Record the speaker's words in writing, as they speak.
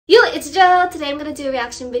it's Jojo. Today I'm gonna do a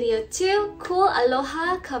reaction video to Cool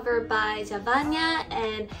Aloha cover by Zhavanya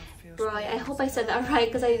and Roy. I hope I said that right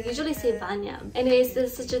because I usually say Vanya. Anyways,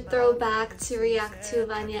 this is such a throwback to react to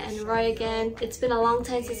Vanya and Roy again. It's been a long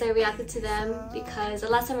time since I reacted to them because the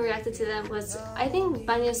last time I reacted to them was, I think,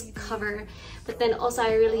 Vanya's cover. But then also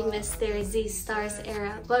I really missed their Z Stars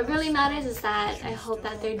era. What really matters is that I hope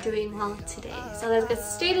that they're doing well today. So let's get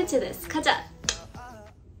straight into this. 가자!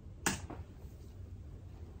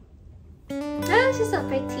 Oh, she's so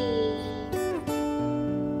pretty.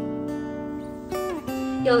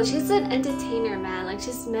 Yo, she's an entertainer, man. Like,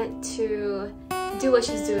 she's meant to do what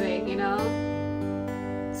she's doing, you know?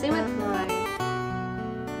 Same with Roy.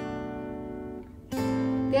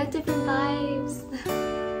 They have different vibes.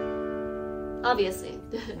 Obviously.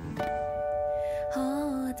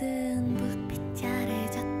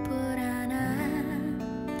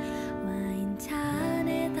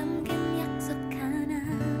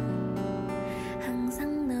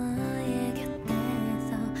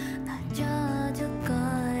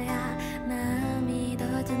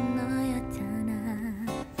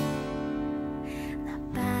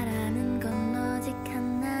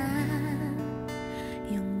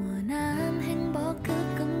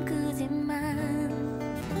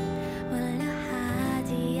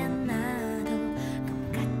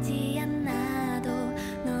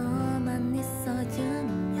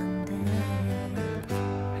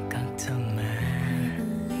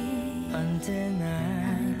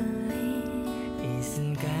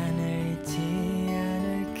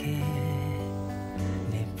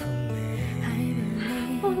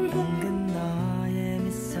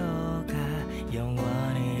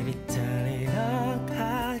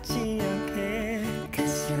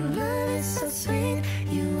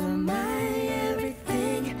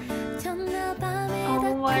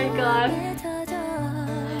 God,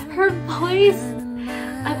 her voice,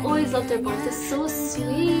 I've always loved her voice. It's so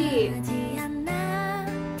sweet. Can I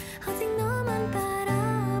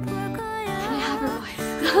have her voice?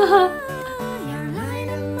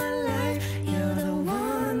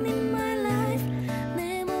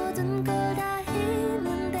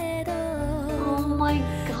 Oh my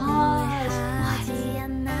gosh,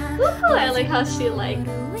 what? Woo, I like how she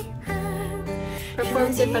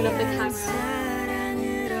performs in front of the camera.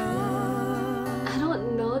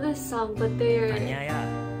 Song, but they're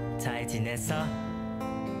잘 지냈어?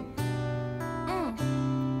 응,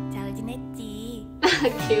 잘 지냈지.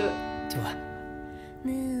 Cute. 좋아.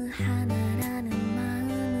 늘 하나라는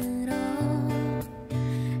마음으로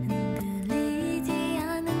흔들리지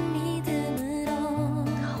않은 믿음으로. Oh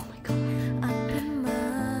my god. 아픈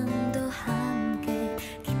마음도 함께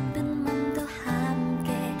기쁜 맘도 함께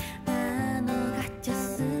나눠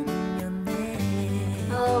가졌으면 해.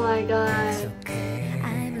 Oh my god.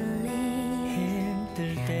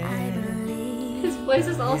 His voice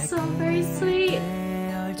is also very sweet.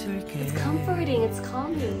 It's comforting, it's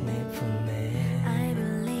calming.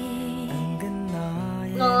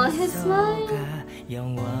 Oh, his smile.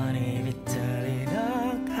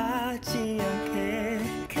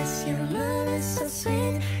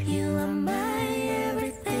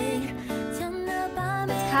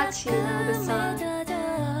 It's catchy, you know, the song.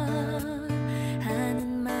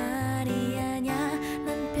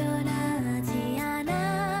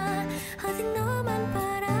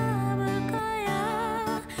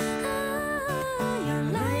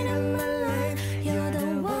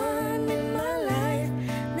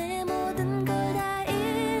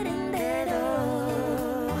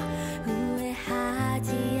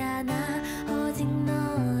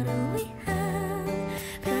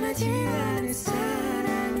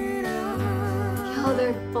 Oh,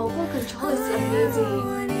 their vocal control is amazing.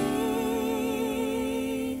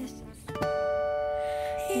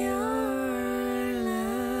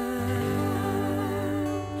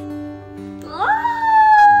 Oh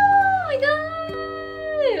my god!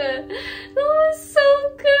 That was so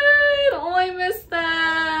good! Oh, I missed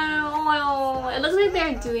that! Oh, it looks like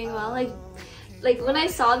they're doing well. Like when I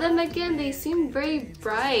saw them again, they seemed very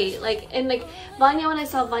bright. Vanya, when I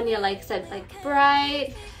saw Vanya, said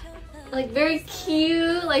bright, very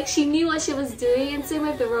cute. Like she knew what she was doing. And same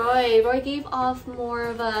with Roy. Roy gave off more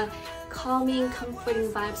of a calming,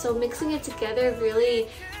 comforting vibe. So mixing it together really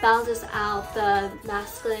balances out the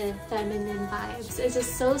masculine and feminine vibes. It's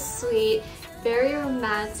just so sweet. very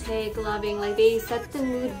romantic, loving. Like they set the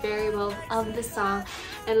mood very well of the song.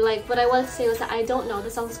 And like what I want to say was that I don't know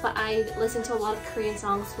the songs, but I listen to a lot of Korean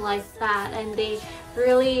songs like that, and they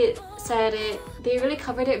really said it, they really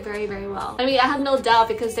covered it very, very well. I mean, I have no doubt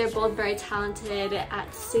because they're both very talented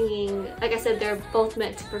at singing. Like I said, they're both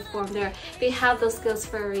meant to perform. They have those skills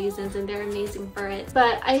for a reason, and they're amazing for it.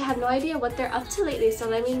 But I have no idea what they're up to lately, so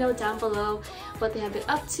let me know down below what they have been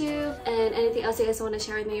up to and anything else you guys want to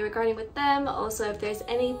share with me regarding with them. Also, if there's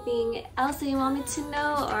anything else that you want me to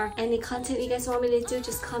know or any content you guys want me to do,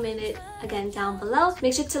 just comment it again down below.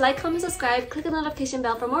 Make sure to like, comment, subscribe, click the notification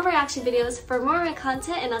bell for more reaction videos, for more of my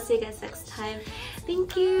content, and I'll see you guys next time.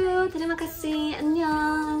 Thank you. Terima kasih.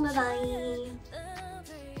 Annyeong. Bye bye.